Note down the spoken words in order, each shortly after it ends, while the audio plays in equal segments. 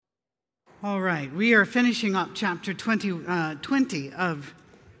All right, we are finishing up chapter 20 of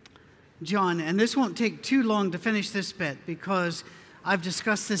John, and this won't take too long to finish this bit because I've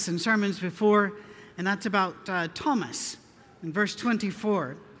discussed this in sermons before, and that's about Thomas in verse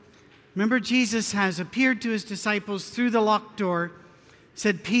 24. Remember, Jesus has appeared to his disciples through the locked door,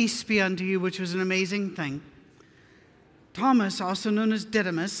 said, "Peace be unto you," which was an amazing thing. Thomas, also known as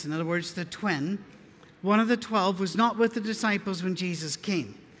Didymus, in other words, the twin, one of the 12, was not with the disciples when Jesus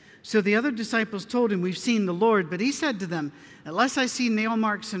came. So the other disciples told him, "We've seen the Lord." But he said to them, "Unless I see nail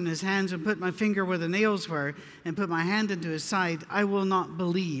marks in his hands and put my finger where the nails were and put my hand into his side, I will not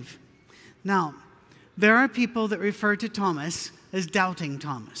believe." Now, there are people that refer to Thomas as doubting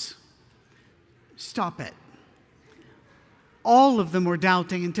Thomas. Stop it. All of them were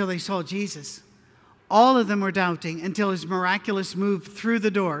doubting until they saw Jesus. All of them were doubting until his miraculous move through the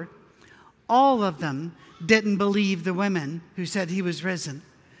door. All of them didn't believe the women who said he was risen.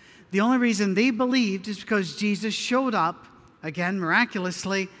 The only reason they believed is because Jesus showed up, again,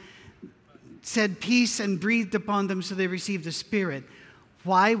 miraculously, said peace and breathed upon them so they received the Spirit.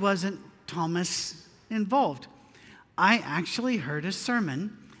 Why wasn't Thomas involved? I actually heard a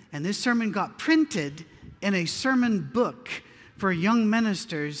sermon, and this sermon got printed in a sermon book for young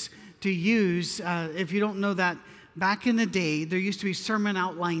ministers to use. If you don't know that, back in the day, there used to be sermon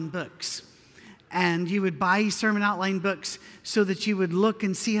outline books. And you would buy sermon outline books so that you would look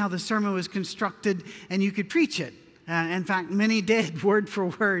and see how the sermon was constructed and you could preach it. In fact, many did, word for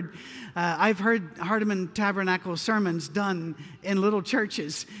word. I've heard Hardeman Tabernacle sermons done in little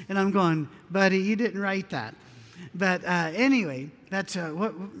churches, and I'm going, "Buddy, you didn't write that." But anyway, that's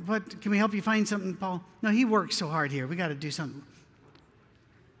what can we help you find something, Paul? No, he works so hard here. We got to do something.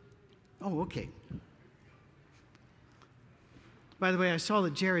 Oh, okay. By the way, I saw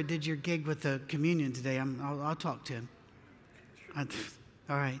that Jared did your gig with the communion today. I'll talk to him. All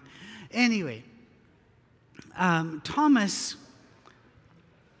right. Anyway, Thomas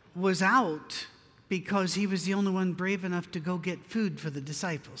was out because he was the only one brave enough to go get food for the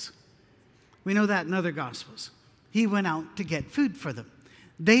disciples. We know that in other Gospels. He went out to get food for them.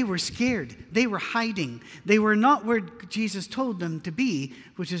 They were scared. They were hiding. They were not where Jesus told them to be,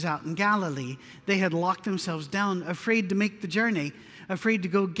 which is out in Galilee. They had locked themselves down, afraid to make the journey, afraid to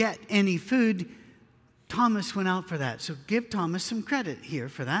go get any food. Thomas went out for that. So give Thomas some credit here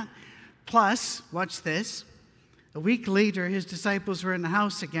for that. Plus, watch this. A week later, his disciples were in the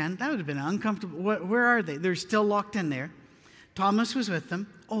house again. That would have been uncomfortable. Where are they? They're still locked in there. Thomas was with them.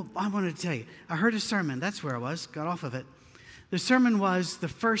 Oh, I wanted to tell you. I heard a sermon. That's where I was. Got off of it. The sermon was the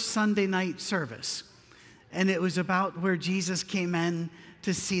first Sunday night service, and it was about where Jesus came in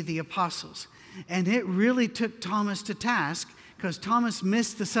to see the apostles. And it really took Thomas to task because Thomas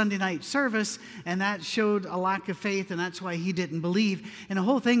missed the Sunday night service, and that showed a lack of faith, and that's why he didn't believe. And the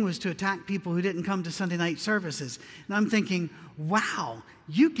whole thing was to attack people who didn't come to Sunday night services. And I'm thinking, wow,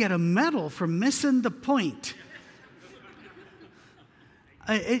 you get a medal for missing the point.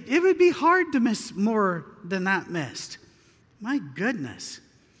 It would be hard to miss more than that missed. My goodness.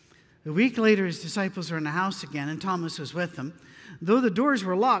 A week later, his disciples were in the house again, and Thomas was with them. Though the doors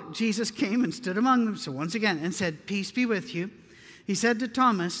were locked, Jesus came and stood among them. So once again, and said, "Peace be with you." He said to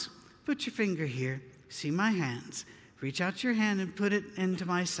Thomas, "Put your finger here. See my hands. Reach out your hand and put it into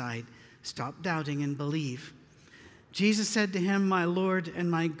my side. Stop doubting and believe." Jesus said to him, "My Lord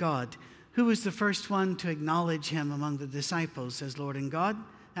and my God." Who was the first one to acknowledge him among the disciples as Lord and God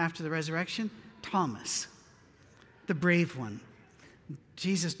after the resurrection? Thomas, the brave one.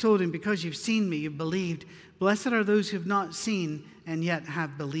 Jesus told him, "Because you've seen me, you've believed. Blessed are those who have not seen and yet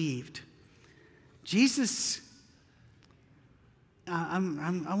have believed." Jesus, I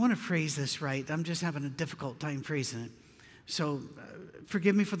want to phrase this right. I'm just having a difficult time phrasing it. So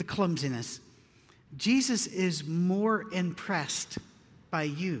forgive me for the clumsiness. Jesus is more impressed by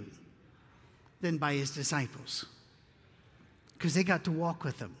you than by his disciples because they got to walk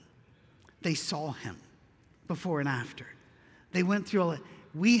with him. They saw him before and after. They went through all it.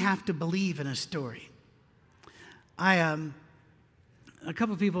 We have to believe in a story. A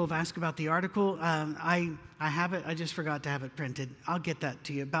couple of people have asked about the article. I have it. I just forgot to have it printed. I'll get that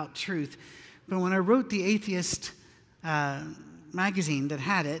to you about truth. But when I wrote the Atheist magazine that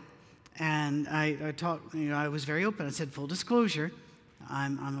had it, and I talked, I was very open. I said, full disclosure,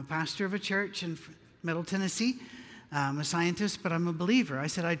 I'm a pastor of a church in Middle Tennessee. I'm a scientist, but I'm a believer. I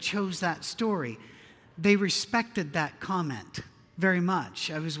said I chose that story. They respected that comment very much.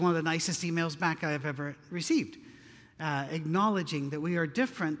 It was one of the nicest emails back I've ever received, acknowledging that we are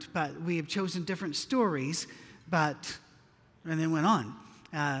different, but we have chosen different stories, and then went on.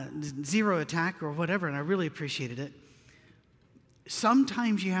 Zero attack or whatever, and I really appreciated it.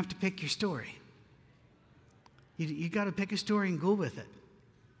 sometimes you have to pick your story. You got to pick a story and go with it.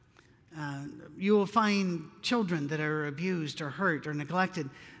 You will find children that are abused or hurt or neglected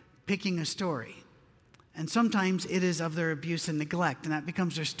picking a story. And sometimes it is of their abuse and neglect, and that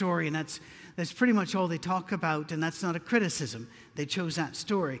becomes their story, and that's pretty much all they talk about, and that's not a criticism. They chose that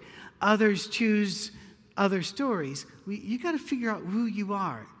story. Others choose other stories. You got to figure out who you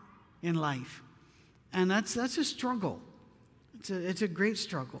are in life, and that's a struggle. It's a great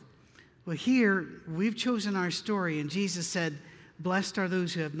struggle. Well, here we've chosen our story, and Jesus said, "Blessed are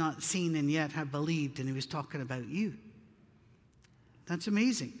those who have not seen and yet have believed," and he was talking about you. That's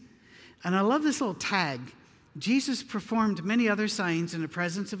amazing. And I love this little tag. Jesus performed many other signs in the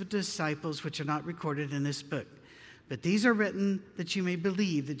presence of his disciples, which are not recorded in this book. But these are written that you may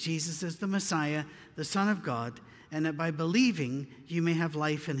believe that Jesus is the Messiah, the Son of God, and that by believing you may have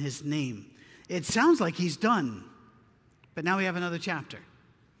life in his name. It sounds like he's done, but now we have another chapter.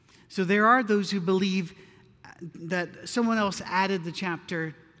 So there are those who believe that someone else added the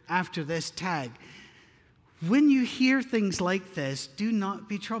chapter after this tag. When you hear things like this, do not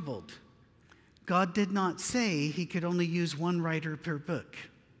be troubled. God did not say he could only use one writer per book,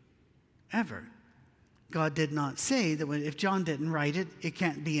 ever. God did not say that if John didn't write it, it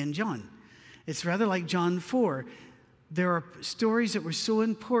can't be in John. It's rather like John 4. There are stories that were so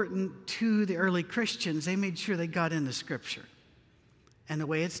important to the early Christians, they made sure they got into Scripture. And the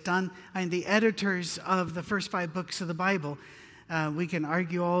way it's done, the editors of the first 5 books of the Bible, we can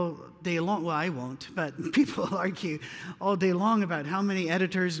argue all day long. Well, I won't, but people will argue all day long about how many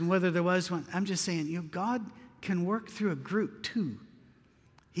editors and whether there was one. I'm just saying, God can work through a group too.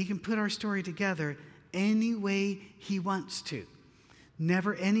 He can put our story together any way he wants to.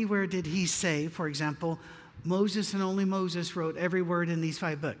 Never anywhere did he say, for example, Moses and only Moses wrote every word in these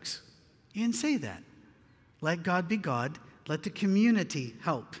 5 books. He didn't say that. Let God be God. Let the community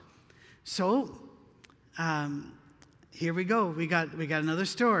help. So, here we go. We got another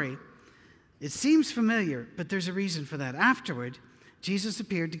story. It seems familiar, but there's a reason for that. Afterward, Jesus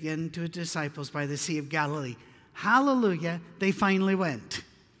appeared again to his disciples by the Sea of Galilee. Hallelujah, they finally went.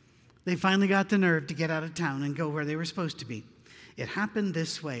 They finally got the nerve to get out of town and go where they were supposed to be. It happened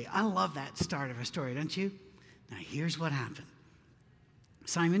this way. I love that start of a story, don't you? Now, here's what happened.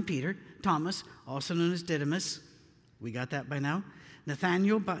 Simon Peter, Thomas, also known as Didymus, we got that by now,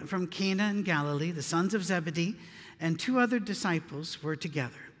 Nathanael from Cana in Galilee, the sons of Zebedee, and 2 other disciples were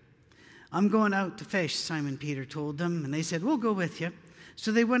together. I'm going out to fish, Simon Peter told them, and they said, we'll go with you.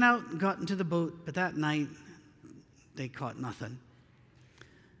 So they went out and got into the boat, but that night they caught nothing.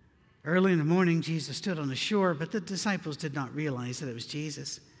 Early in the morning, Jesus stood on the shore, but the disciples did not realize that it was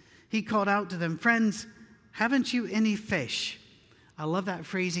Jesus. He called out to them, friends, haven't you any fish? I love that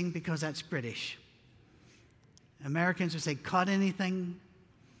phrasing because that's British. Americans would say, caught anything?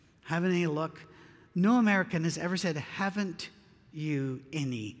 Haven't any luck? No American has ever said, haven't you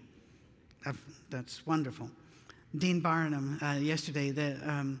any? That's wonderful. Dean Barnum, yesterday,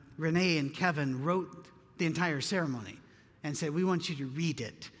 Renee and Kevin wrote the entire ceremony and said, we want you to read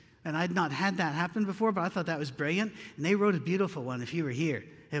it. And I'd not had that happen before, but I thought that was brilliant. And they wrote a beautiful one if you were here.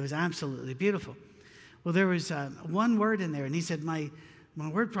 It was absolutely beautiful. Well, there was one word in there, and he said, my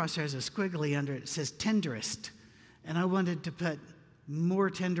word processor has a squiggly under it. It says tenderest. And I wanted to put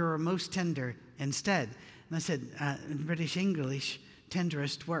more tender or most tender instead. And I said, in British English,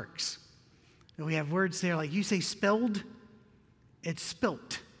 tenderest works. And we have words there like you say spilled, it's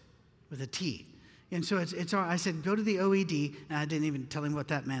spilt with a T. And so I said, go to the OED, and I didn't even tell him what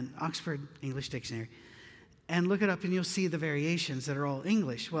that meant, Oxford English Dictionary, and look it up, and you'll see the variations that are all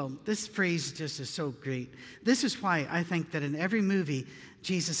English. Well, this phrase just is so great. This is why I think that in every movie,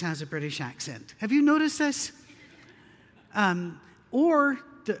 Jesus has a British accent. Have you noticed this? If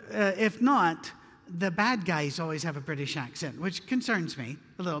not, the bad guys always have a British accent, which concerns me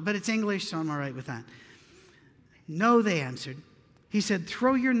a little, but it's English, so I'm all right with that. No, they answered. He said,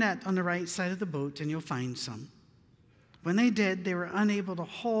 throw your net on the right side of the boat and you'll find some. When they did, they were unable to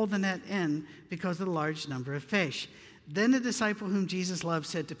haul the net in because of the large number of fish. Then the disciple whom Jesus loved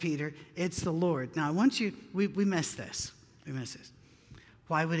said to Peter, it's the Lord. Now, we missed this. We missed this.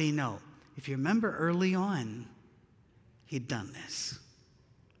 Why would he know? If you remember early on, he'd done this.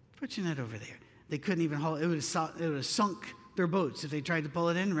 Put your net over there. They couldn't even haul it. It would have sunk their boats if they tried to pull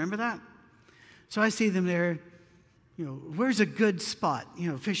it in. Remember that? So I see them there. Where's a good spot?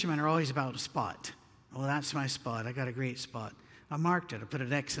 Fishermen are always about a spot. Oh, that's my spot. I got a great spot. I marked it. I put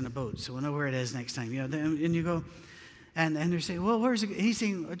an X in the boat, so we'll know where it is next time. And you go, and they're saying, well, where's it? He's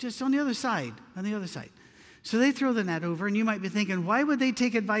saying, just on the other side, So they throw the net over, and you might be thinking, why would they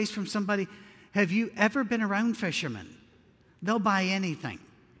take advice from somebody? Have you ever been around fishermen? They'll buy anything.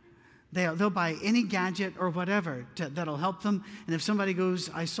 They'll buy any gadget or whatever that'll help them. And if somebody goes,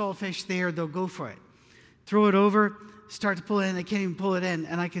 I saw a fish there, they'll go for it. Throw it over, start to pull it in. They can't even pull it in.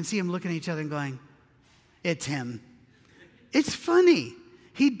 And I can see them looking at each other and going, it's him. It's funny.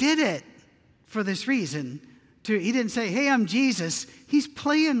 He did it for this reason. He didn't say, hey, I'm Jesus. He's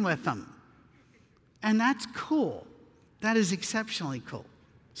playing with them. And that's cool. That is exceptionally cool.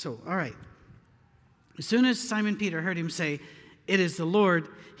 So, all right. As soon as Simon Peter heard him say, it is the Lord,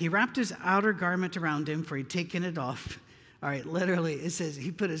 he wrapped his outer garment around him, for he'd taken it off. All right, literally, it says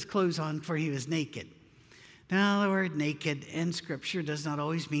he put his clothes on, for he was naked. Now, the word naked in Scripture does not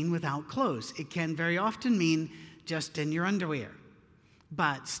always mean without clothes. It can very often mean just in your underwear.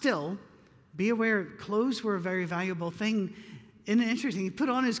 But still, be aware, clothes were a very valuable thing. And interesting, he put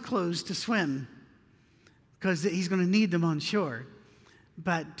on his clothes to swim, because he's going to need them on shore.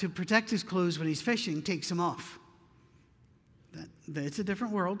 But to protect his clothes when he's fishing, takes them off. It's a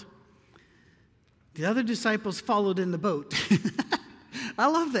different world. The other disciples followed in the boat. I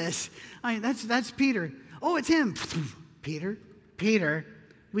love this. That's Peter. Oh, it's him. Peter,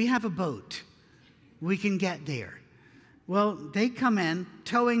 we have a boat. We can get there. Well, they come in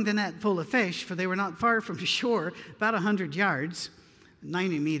towing the net full of fish, for they were not far from shore, about 100 yards.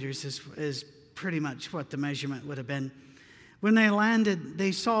 90 meters is pretty much what the measurement would have been. When they landed,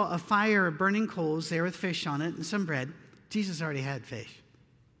 they saw a fire of burning coals there with fish on it and some bread. Jesus already had fish.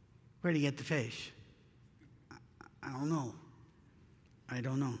 Where did he get the fish? I don't know.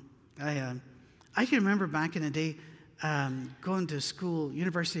 I can remember back in the day going to school,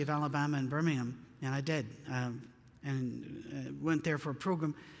 University of Alabama in Birmingham, and I did, and went there for a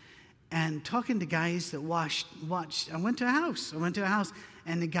program, and talking to guys that watched. I went to a house,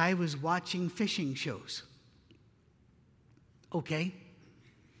 and the guy was watching fishing shows. Okay.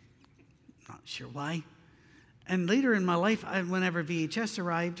 Not sure why. And later in my life, whenever VHS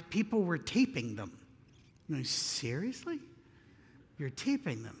arrived, people were taping them. Seriously? You're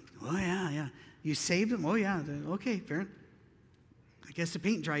taping them? Oh, yeah. You saved them? Oh, yeah. Okay, fair. I guess the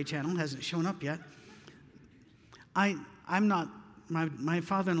paint dry channel hasn't shown up yet. I'm not, my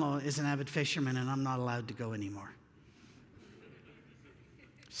father-in-law is an avid fisherman, and I'm not allowed to go anymore.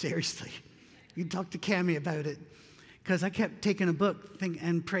 Seriously. You can talk to Cammie about it. Because I kept taking a book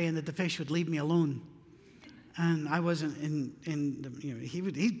and praying that the fish would leave me alone. And I wasn't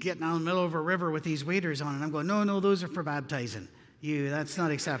he'd get out in the middle of a river with these waders on, and I'm going, no, those are for baptizing. That's not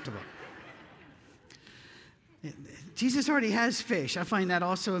acceptable. Jesus already has fish. I find that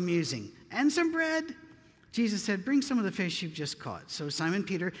also amusing. And some bread. Jesus said, bring some of the fish you've just caught. So Simon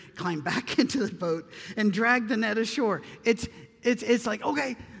Peter climbed back into the boat and dragged the net ashore. It's like,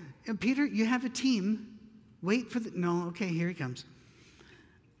 okay, Peter, you have a team. Wait for no, okay, here he comes.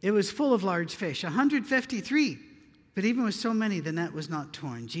 It was full of large fish, 153. But even with so many, the net was not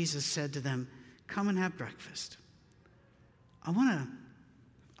torn. Jesus said to them, come and have breakfast. I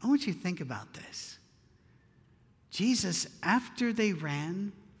want you to think about this. Jesus, after they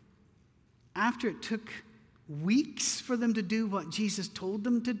ran, after it took weeks for them to do what Jesus told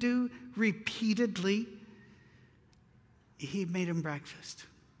them to do repeatedly, he made them breakfast.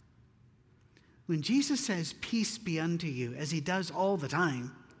 When Jesus says, peace be unto you, as he does all the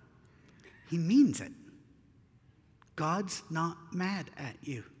time, he means it. God's not mad at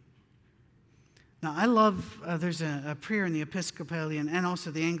you. Now, I love, there's a prayer in the Episcopalian and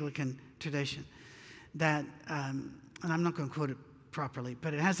also the Anglican tradition that, and I'm not going to quote it properly,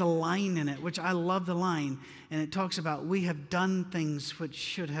 but it has a line in it, which I love the line, and it talks about, we have done things which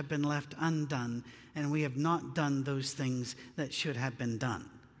should have been left undone, and we have not done those things that should have been done.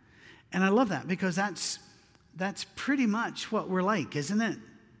 And I love that because that's pretty much what we're like, isn't it?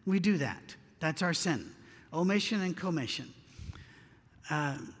 We do that. That's our sin. Omission and commission.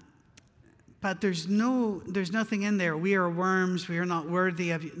 But there's nothing in there. We are worms. We are not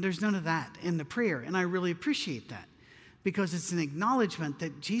worthy of you. There's none of that in the prayer. And I really appreciate that because it's an acknowledgement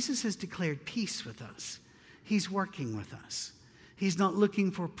that Jesus has declared peace with us. He's working with us. He's not looking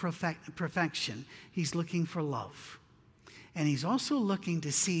for perfection. He's looking for love. And he's also looking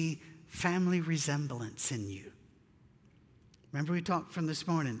to see family resemblance in you. Remember we talked from this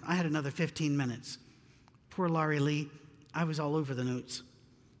morning. I had another 15 minutes. Poor Laurie Lee. I was all over the notes.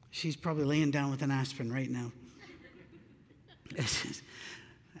 She's probably laying down with an aspirin right now.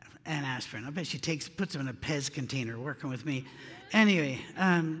 An aspirin. I bet she puts them in a Pez container working with me. Anyway,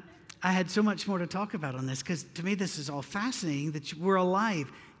 I had so much more to talk about on this because to me this is all fascinating that we're alive.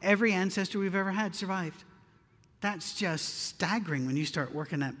 Every ancestor we've ever had survived. That's just staggering when you start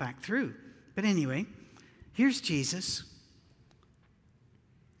working that back through. But anyway, here's Jesus.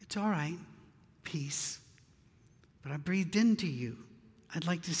 It's all right. Peace. but I breathed into you. I'd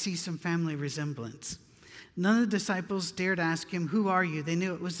like to see some family resemblance. None of the disciples dared ask him, who are you? They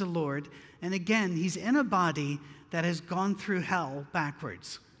knew it was the Lord. And again, he's in a body that has gone through hell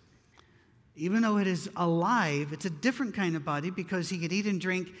backwards. Even though it is alive, it's a different kind of body because he could eat and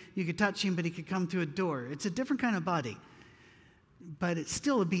drink, you could touch him, but he could come through a door. It's a different kind of body. But it's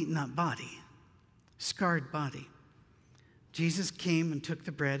still a beaten up body, scarred body. Jesus came and took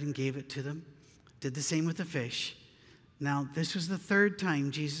the bread and gave it to them, did the same with the fish. Now, this was the third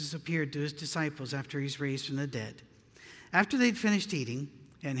time Jesus appeared to his disciples after he's raised from the dead. After they'd finished eating,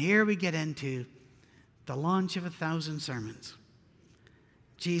 and here we get into the launch of 1,000 sermons.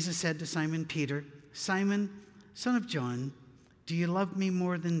 Jesus said to Simon Peter, Simon, son of John, do you love me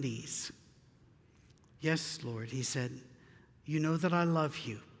more than these? Yes, Lord, he said, you know that I love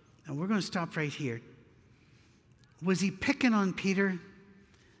you. And we're going to stop right here. Was he picking on Peter?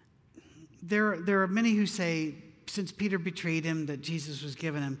 There are many who say, since Peter betrayed him, that Jesus was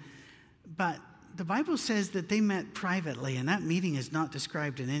giving him. But the Bible says that they met privately, and that meeting is not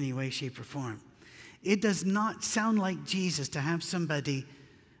described in any way, shape, or form. It does not sound like Jesus to have somebody,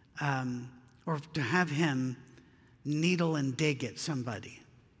 or to have him needle and dig at somebody.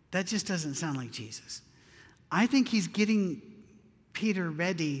 That just doesn't sound like Jesus. I think he's getting Peter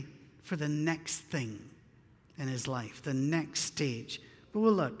ready for the next thing in his life, the next stage. But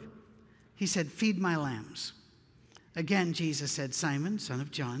we'll look. He said, feed my lambs. Again, Jesus said, Simon, son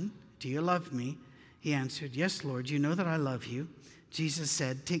of John, do you love me? He answered, yes, Lord, you know that I love you. Jesus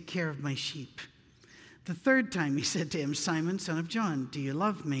said, take care of my sheep. The third time he said to him, Simon, son of John, do you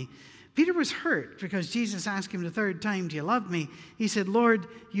love me? Peter was hurt because Jesus asked him the third time, do you love me? He said, Lord,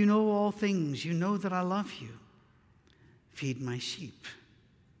 you know all things. You know that I love you. Feed my sheep.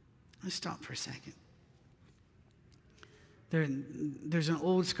 Let's stop for a second. There's an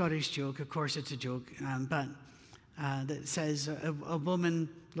old Scottish joke, of course it's a joke, but that says a woman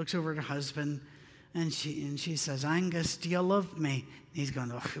looks over at her husband and she says, Angus, do you love me? And he's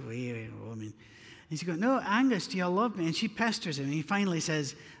going, oh, wait, woman. And she's going, no, Angus, do you love me? And she pesters him. And he finally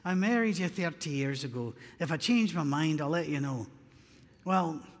says, I married you 30 years ago. If I change my mind, I'll let you know.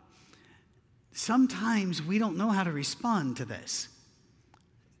 Well, sometimes we don't know how to respond to this.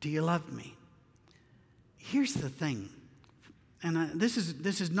 Do you love me? Here's the thing. And this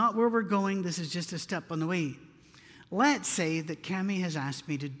is not where we're going. This is just a step on the way. Let's say that Cammie has asked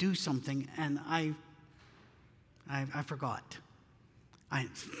me to do something and I forgot.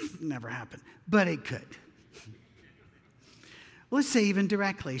 Never happened, but it could. Let's say even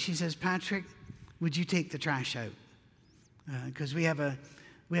directly. She says, Patrick, would you take the trash out? Because we have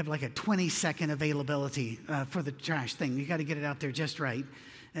like a 20-second availability for the trash thing. You got to get it out there just right.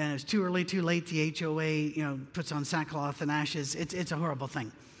 And it's too early, too late. The HOA, puts on sackcloth and ashes. It's a horrible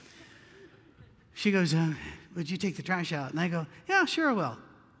thing. She goes, would you take the trash out? And I go, yeah, sure I will.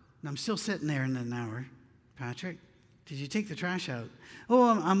 And I'm still sitting there in an hour. Patrick, did you take the trash out? Oh,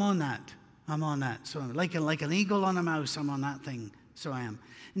 I'm on that. I'm on that. So like an eagle on a mouse, I'm on that thing. So I am.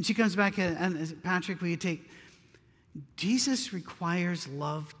 And she comes back and Patrick, will you take? Jesus requires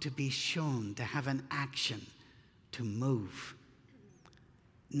love to be shown, to have an action, to move.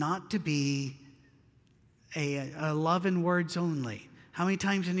 Not to be a love in words only. How many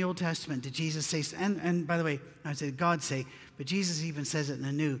times in the Old Testament did Jesus say, and by the way, I said God say, but Jesus even says it in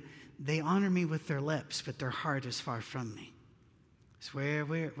the New, they honor me with their lips, but their heart is far from me. So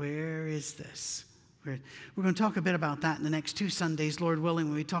where is this? We're going to talk a bit about that in the next 2 Sundays, Lord willing,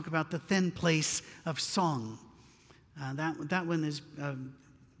 when we talk about the thin place of song. That one is a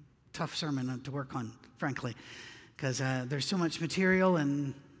tough sermon to work on, frankly, because there's so much material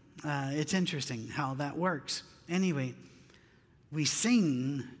and it's interesting how that works. Anyway, we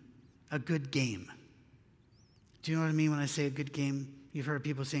sing a good game. Do you know what I mean when I say a good game? You've heard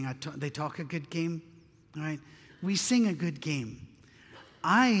people saying they talk a good game, all right? We sing a good game.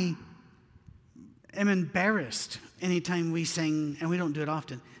 I am embarrassed anytime we sing, and we don't do it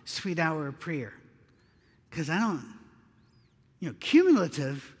often, Sweet Hour of Prayer, because I don't,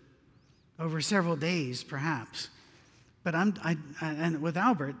 cumulative over several days perhaps, but and with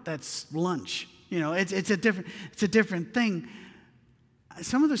Albert, that's lunch. It's a different thing.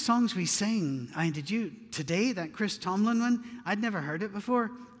 Some of the songs we sing, today, that Chris Tomlin one, I'd never heard it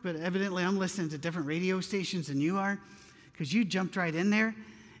before, but evidently I'm listening to different radio stations than you are, because you jumped right in there,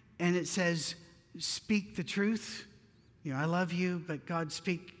 and it says, speak the truth. I love you, but God,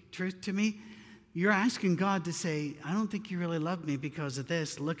 speak truth to me. You're asking God to say, I don't think you really love me because of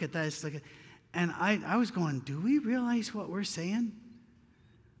this. Look at this. And I was going, do we realize what we're saying?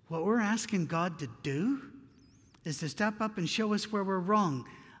 What we're asking God to do is to step up and show us where we're wrong.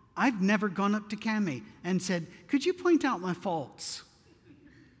 I've never gone up to Cammie and said, could you point out my faults?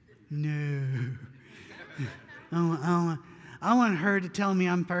 No. I want her to tell me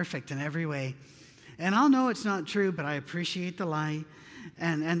I'm perfect in every way. And I'll know it's not true, but I appreciate the lie.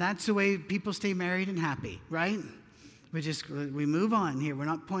 And that's the way people stay married and happy, right? We move on here. We're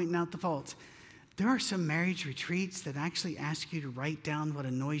not pointing out the faults. There are some marriage retreats that actually ask you to write down what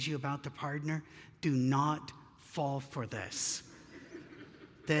annoys you about the partner. Do not fall for this.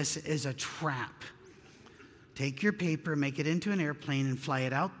 This is a trap. Take your paper, make it into an airplane, and fly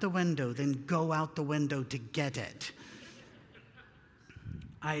it out the window, then go out the window to get it.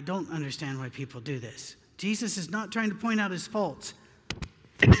 I don't understand why people do this. Jesus is not trying to point out his faults.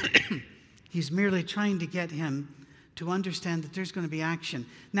 He's merely trying to get him to understand that there's going to be action.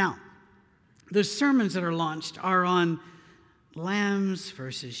 Now, the sermons that are launched are on lambs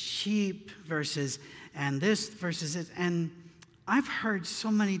versus sheep versus and this versus it. And I've heard so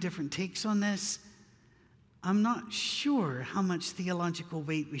many different takes on this. I'm not sure how much theological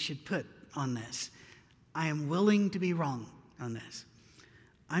weight we should put on this. I am willing to be wrong on this.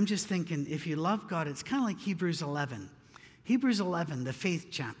 I'm just thinking, if you love God, it's kind of like Hebrews 11. Hebrews 11, the faith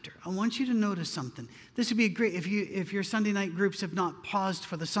chapter. I want you to notice something. This would be a great, if your Sunday night groups have not paused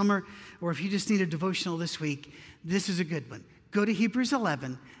for the summer, or if you just need a devotional this week, this is a good one. Go to Hebrews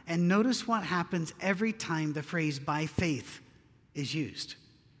 11 and notice what happens every time the phrase by faith is used.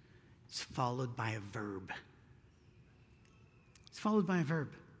 It's followed by a verb. It's followed by a verb.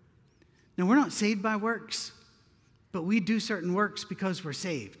 Now, we're not saved by works, but we do certain works because we're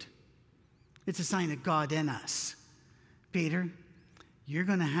saved. It's a sign of God in us. Peter, you're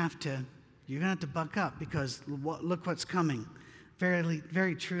going to have to buck up because look what's coming. Very,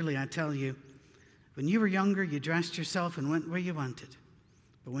 very truly, I tell you, when you were younger, you dressed yourself and went where you wanted.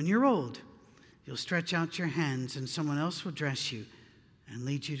 But when you're old, you'll stretch out your hands and someone else will dress you and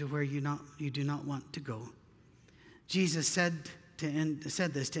lead you to where you do not want to go. Jesus said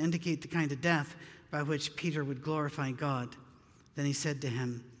this to indicate the kind of death by which Peter would glorify God. Then he said to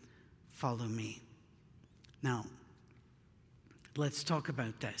him, follow me. Now, let's talk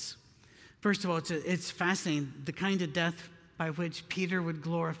about this. First of all, it's fascinating, the kind of death by which Peter would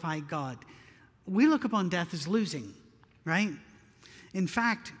glorify God. We look upon death as losing, right? In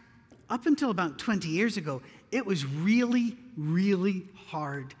fact, up until about 20 years ago, it was really, really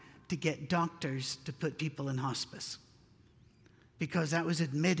hard to get doctors to put people in hospice because that was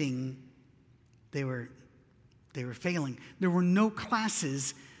admitting they were failing. There were no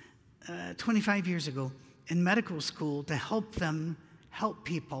classes 25 years ago in medical school to help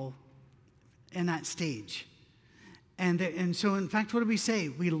people in that stage. And so, in fact, what do we say?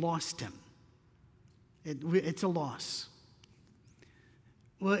 We lost him. It's a loss.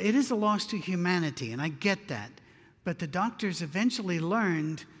 Well, it is a loss to humanity, and I get that. But the doctors eventually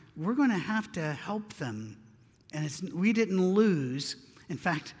learned we're going to have to help them. And we didn't lose. In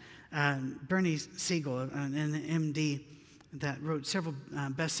fact, Bernie Siegel, an MD that wrote several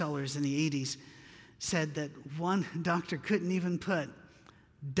bestsellers in the 80s, said that one doctor couldn't even put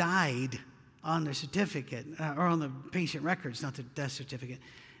died on the certificate, or on the patient records, not the death certificate,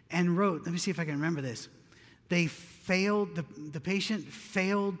 and wrote, let me see if I can remember this. They failed, the patient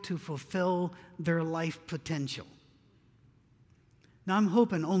failed to fulfill their life potential. Now, I'm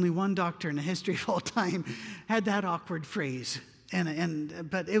hoping only one doctor in the history of all time had that awkward phrase,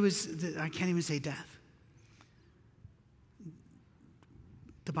 but it was, I can't even say death.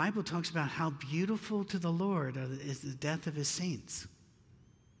 The Bible talks about how beautiful to the Lord is the death of his saints.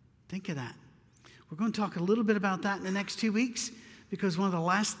 Think of that. We're going to talk a little bit about that in the next 2 weeks, because one of the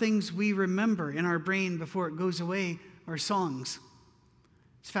last things we remember in our brain before it goes away are songs.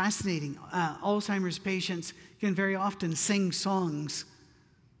 It's fascinating. Alzheimer's patients can very often sing songs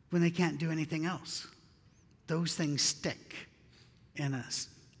when they can't do anything else. Those things stick in us.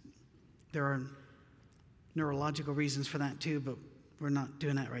 There are neurological reasons for that too, but we're not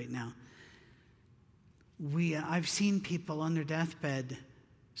doing that right now. I've seen people on their deathbed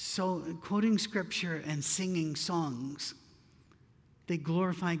quoting scripture and singing songs. They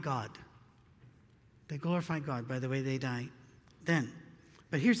glorify God. They glorify God by the way they die.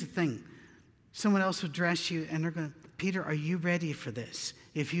 But here's the thing. Someone else will dress you and they're going to, Peter, are you ready for this?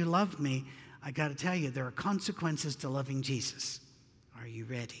 If you love me, I got to tell you, there are consequences to loving Jesus. Are you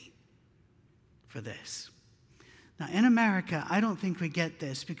ready for this? Now, in America, I don't think we get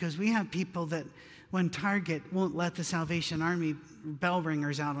this because we have people that when Target won't let the Salvation Army bell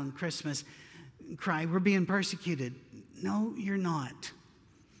ringers out on Christmas cry, we're being persecuted. No, you're not.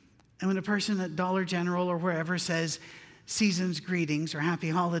 And when a person at Dollar General or wherever says season's greetings or happy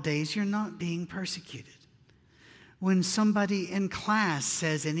holidays, you're not being persecuted. When somebody in class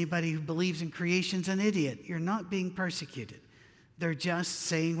says anybody who believes in creation's an idiot, you're not being persecuted. They're just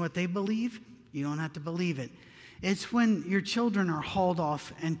saying what they believe. You don't have to believe it. It's when your children are hauled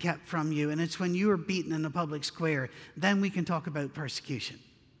off and kept from you, and it's when you are beaten in the public square, then we can talk about persecution.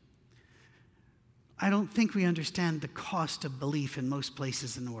 I don't think we understand the cost of belief in most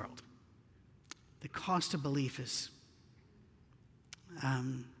places in the world. The cost of belief is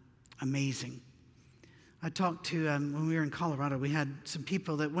amazing. I talked to, when we were in Colorado, we had some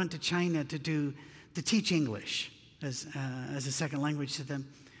people that went to China to teach English as a second language to them.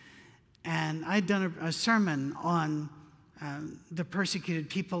 And I'd done a sermon on the persecuted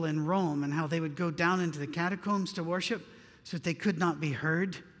people in Rome and how they would go down into the catacombs to worship so that they could not be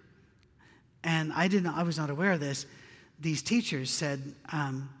heard. And I was not aware of this. These teachers said,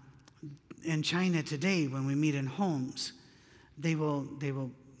 in China today, when we meet in homes, they will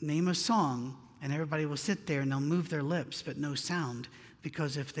name a song, and everybody will sit there and they'll move their lips, but no sound,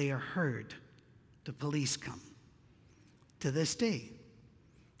 because if they are heard, the police come. To this day,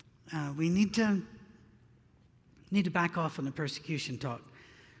 we need to back off on the persecution talk.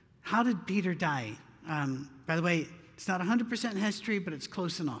 How did Peter die? By the way, it's not 100% history, but it's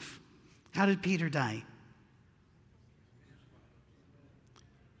close enough. How did Peter die?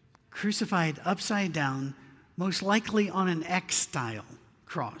 Crucified upside down, most likely on an X-style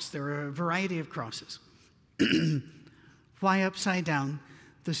cross. There are a variety of crosses. Why upside down?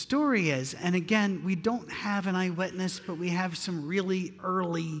 The story is, and again, we don't have an eyewitness, but we have some really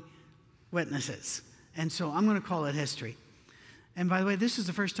early witnesses. And so I'm going to call it history. And by the way, this is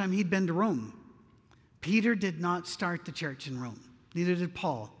the first time he'd been to Rome. Peter did not start the church in Rome. Neither did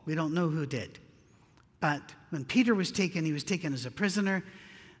Paul. We don't know who did. But when Peter was taken, he was taken as a prisoner.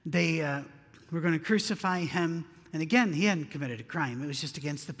 They were going to crucify him. And again, he hadn't committed a crime. It was just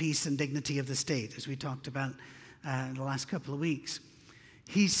against the peace and dignity of the state, as we talked about the last couple of weeks.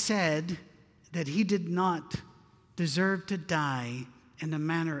 He said that he did not deserve to die in the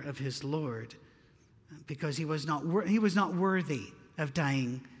manner of his Lord because he was not worthy of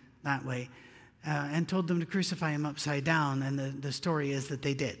dying that way, and told them to crucify him upside down. And the story is that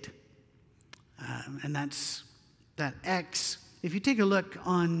they did. And that's that X. If you take a look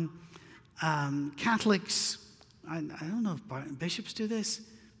on Catholics, I don't know if bishops do this,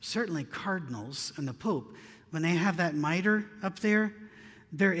 certainly cardinals and the Pope, when they have that mitre up there,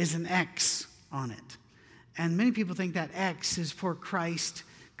 there is an X on it. And many people think that X is for Christ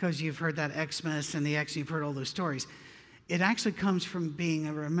because you've heard that Xmas and the X, you've heard all those stories. It actually comes from being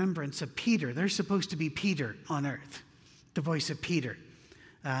a remembrance of Peter. There's supposed to be Peter on earth, the voice of Peter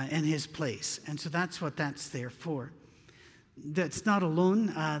in his place. And so that's what that's there for. That's not alone.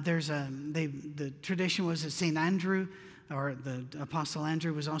 The tradition was that St. Andrew, or the Apostle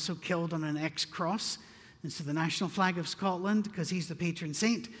Andrew, was also killed on an X cross. And so the national flag of Scotland, because he's the patron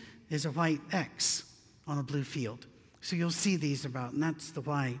saint, is a white X on a blue field. So you'll see these about, and that's the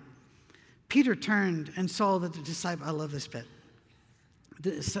why. Peter turned and saw that the disciple, I love this bit,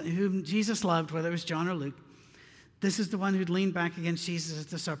 whom Jesus loved, whether it was John or Luke. This is the one who'd leaned back against Jesus at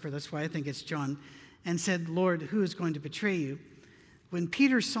the supper. That's why I think it's John. And said, Lord, who is going to betray you? When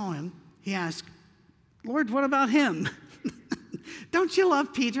Peter saw him, he asked, Lord, what about him? Don't you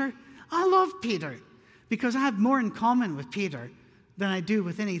love Peter? I love Peter because I have more in common with Peter than I do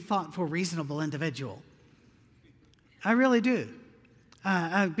with any thoughtful, reasonable individual. I really do.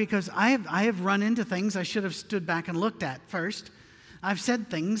 Because I have run into things I should have stood back and looked at first. I've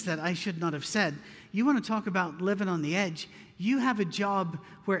said things that I should not have said. You want to talk about living on the edge? You have a job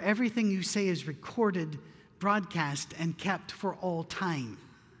where everything you say is recorded, broadcast, and kept for all time.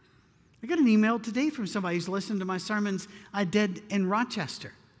 I got an email today from somebody who's listened to my sermons I did in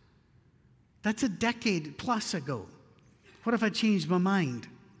Rochester. That's a decade plus ago. What if I changed my mind?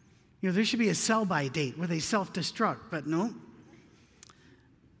 There should be a sell-by date where they self-destruct, but no.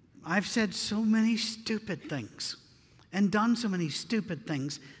 I've said so many stupid things and done so many stupid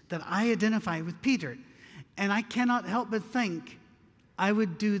things that I identify with Peter. And I cannot help but think I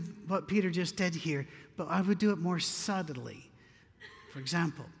would do what Peter just did here, but I would do it more subtly. For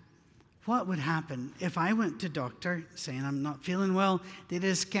example, what would happen if I went to doctor saying I'm not feeling well, they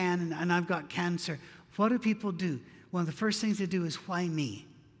did a scan and I've got cancer? What do people do? One of the first things they do is, why me?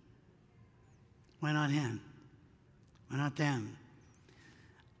 Why not him? Why not them?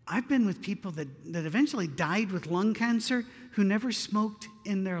 I've been with people that eventually died with lung cancer who never smoked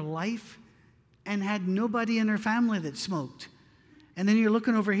in their life and had nobody in their family that smoked. And then you're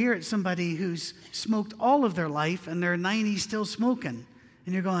looking over here at somebody who's smoked all of their life and they're 90 still smoking.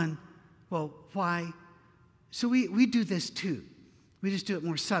 And you're going, well, why? So we do this too. We just do it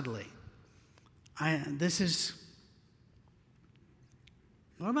more subtly. This is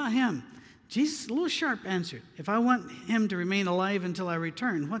What about him? Jesus, a little sharp, answered, if I want him to remain alive until I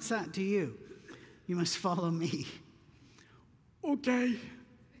return, what's that to you? You must follow me. Okay.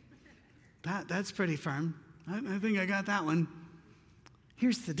 That's pretty firm. I think I got that one.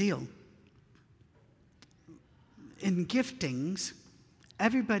 Here's the deal. In giftings,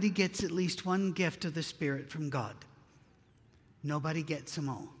 everybody gets at least one gift of the Spirit from God. Nobody gets them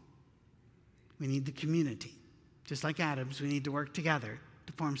all. We need the community. Just like atoms, we need to work together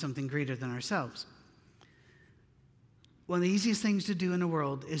to form something greater than ourselves. One of the easiest things to do in the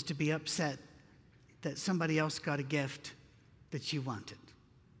world is to be upset that somebody else got a gift that you wanted.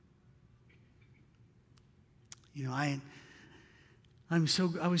 You know, I was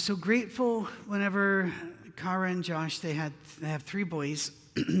so grateful whenever Kara and Josh, they have 3 boys,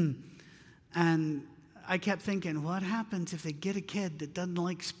 and I kept thinking, what happens if they get a kid that doesn't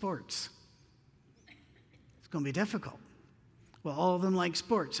like sports? It's going to be difficult. Well, all of them like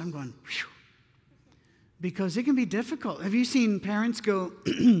sports. I'm going, whew. Because it can be difficult. Have you seen parents go,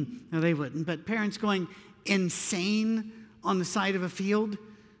 no, they wouldn't, but parents going insane on the side of a field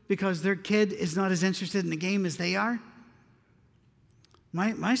because their kid is not as interested in the game as they are?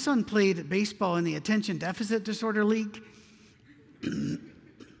 My son played baseball in the Attention Deficit Disorder League.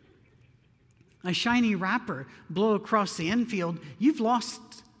 A shiny wrapper blow across the infield, you've lost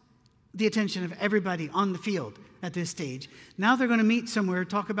the attention of everybody on the field at this stage. Now they're going to meet somewhere,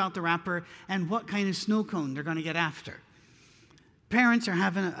 talk about the wrapper, and what kind of snow cone they're going to get after. Parents are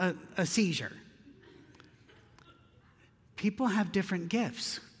having a seizure. People have different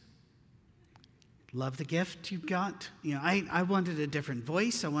gifts. Love the gift you've got. You know, I wanted a different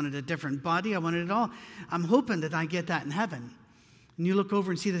voice. I wanted a different body. I wanted it all. I'm hoping that I get that in heaven. And you look over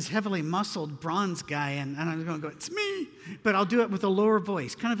and see this heavily muscled bronze guy, and I'm going to go, it's me. But I'll do it with a lower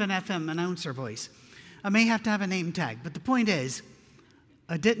voice, kind of an FM announcer voice. I may have to have a name tag. But the point is,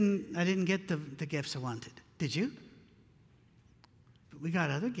 I didn't get the gifts I wanted. Did you? But we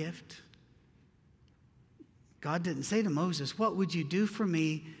got other gifts. God didn't say to Moses, what would you do for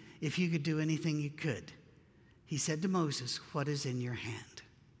me if you could do anything you could? He said to Moses, what is in your hand?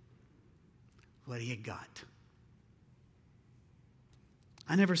 What do you got?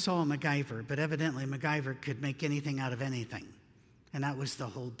 I never saw a MacGyver, but evidently MacGyver could make anything out of anything. And that was the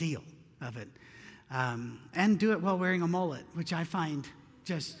whole deal of it. And do it while wearing a mullet, which I find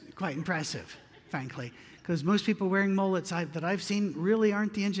just quite impressive, frankly. Because most people wearing mullets that I've seen really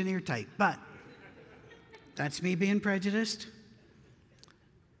aren't the engineer type. But that's me being prejudiced.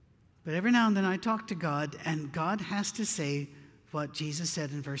 But every now and then I talk to God, and God has to say what Jesus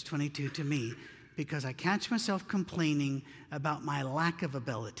said in verse 22 to me, because I catch myself complaining about my lack of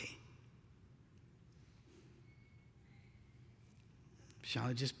ability. Shall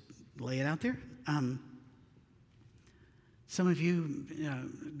I just lay it out there? Some of you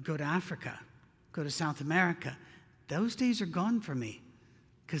go to Africa, go to South America. Those days are gone for me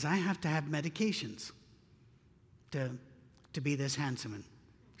because I have to have medications to be this handsome and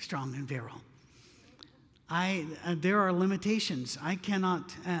strong and virile. There are limitations. I cannot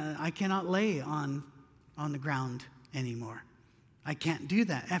lay on the ground anymore. I can't do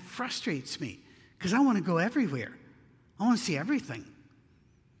that. That frustrates me because I want to go everywhere. I want to see everything.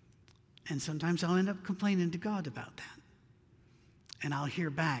 And sometimes I'll end up complaining to God about that. And I'll hear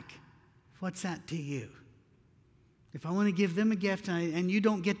back, what's that to you? If I want to give them a gift and you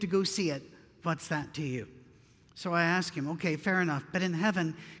don't get to go see it, what's that to you? So I ask him, okay, fair enough, but in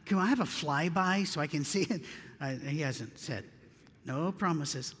heaven, can I have a flyby so I can see it? He hasn't said. No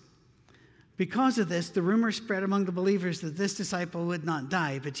promises. Because of this, the rumor spread among the believers that this disciple would not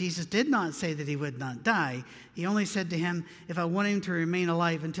die, but Jesus did not say that he would not die. He only said to him, if I want him to remain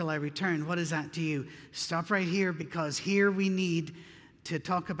alive until I return, what is that to you? Stop right here, because here we need to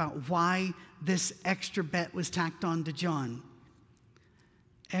talk about why this extra bet was tacked on to John.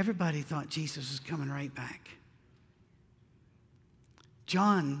 Everybody thought Jesus was coming right back.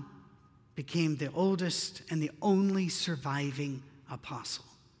 John became the oldest and the only surviving apostle.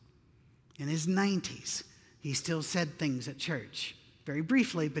 In his 90s, he still said things at church. Very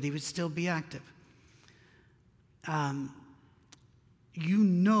briefly, but he would still be active. You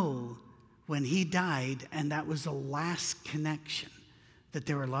know when he died, and that was the last connection, that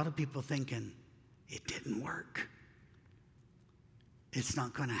there were a lot of people thinking, it didn't work. It's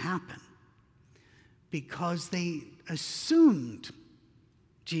not going to happen. Because they assumed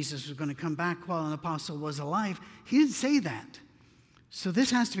Jesus was going to come back while an apostle was alive. He didn't say that. So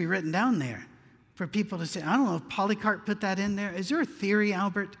this has to be written down there for people to say. I don't know if Polycarp put that in there. Is there a theory,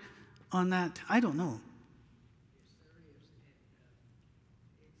 Albert, on that? I don't know.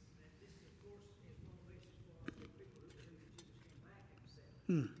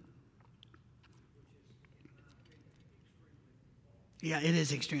 Yeah, it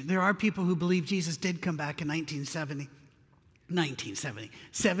is extreme. There are people who believe Jesus did come back in 1970.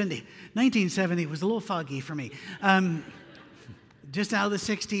 1970 was a little foggy for me. Just out of the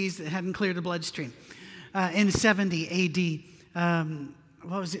 60s, it hadn't cleared the bloodstream. In 70 AD,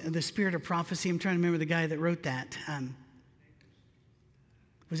 what was it? The Spirit of Prophecy. I'm trying to remember the guy that wrote that.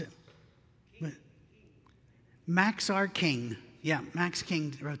 Was it Max R. King? Yeah, Max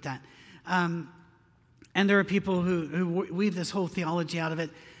King wrote that. And there are people who weave this whole theology out of it.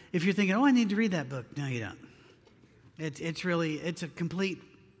 If you're thinking, oh, I need to read that book. No, you don't. It's a complete,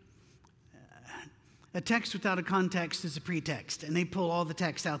 a text without a context is a pretext. And they pull all the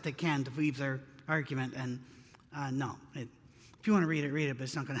text out they can to weave their argument. And no, if you want to read it, but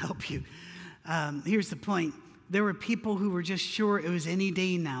it's not going to help you. Here's the point. There were people who were just sure it was any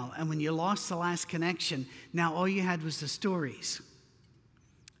day now. And when you lost the last connection, now all you had was the stories.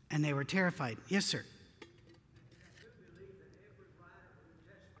 And they were terrified. Yes, sir.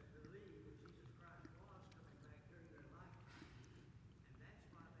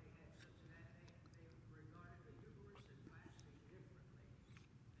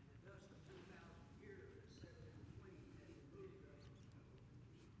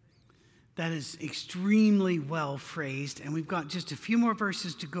 That is extremely well phrased, and we've got just a few more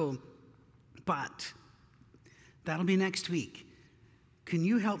verses to go, but that'll be next week. Can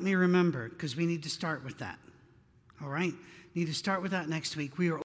you help me remember? Because we need to start with that. All right? Need to start with that next week. We are